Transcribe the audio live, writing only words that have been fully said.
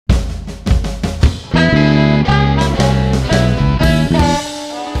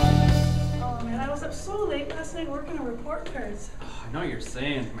day working on report cards. Oh, I know you're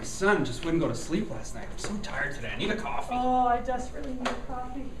saying. My son just wouldn't go to sleep last night. I'm so tired today. I need a coffee. Oh, I desperately need a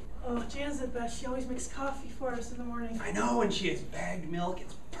coffee. Oh, Jan's the best. She always makes coffee for us in the morning. I know, and she has bagged milk.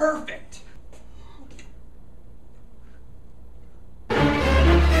 It's perfect.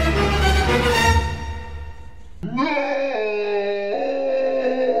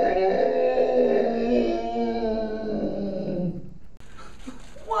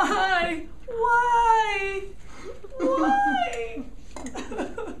 Why? Why? Why?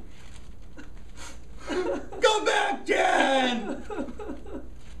 Go back, Jan!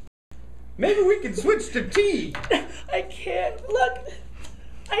 Maybe we can switch to tea. I can't. Look,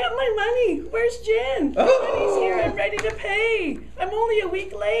 I got my money. Where's Jan? Oh. My money's here. I'm ready to pay. I'm only a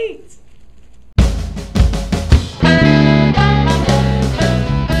week late.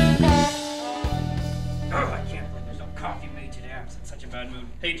 Oh, I can't believe there's no coffee made today. I'm in such a bad mood.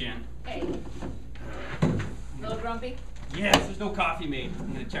 Hey, Jan. Hey. A little grumpy? Yes, there's no coffee made.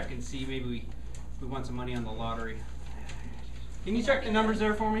 I'm gonna check and see. Maybe we won some money on the lottery. Can you check the numbers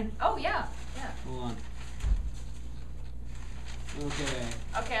there for me? Oh, yeah. Yeah. Hold on. Okay.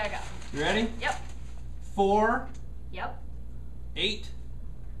 Okay, I got it. You ready? Yep. 4, Yep. 8,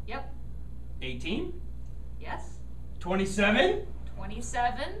 Yep. 18, Yes. 27,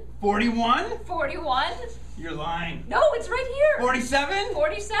 27. 41. 41. You're lying. No, it's right here. 47?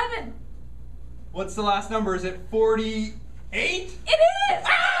 47. What's the last number? Is it 48? It is!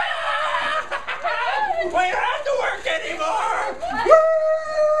 We don't have to work anymore!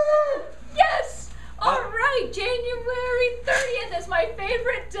 Yes! All right, January 30th is my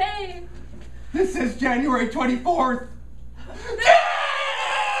favorite day. This is January 24th.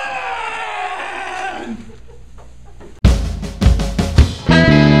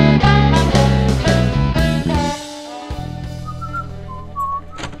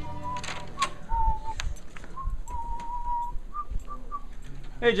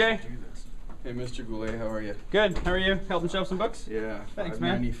 Hey, Jay. Hey, Mr. Goulet, how are you? Good. How are you? Helping shelf some books? Yeah. Thanks,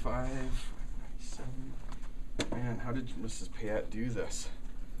 man. 595, 597. Man, how did Mrs. Payette do this?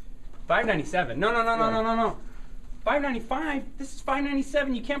 597. No. 595. This is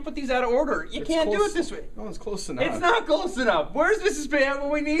 597. You can't put these out of order. You can't do it this way. No, it's close enough. It's not close enough. Where's Mrs. Payette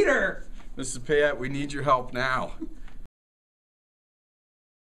when we need her? Mrs. Payette, we need your help now.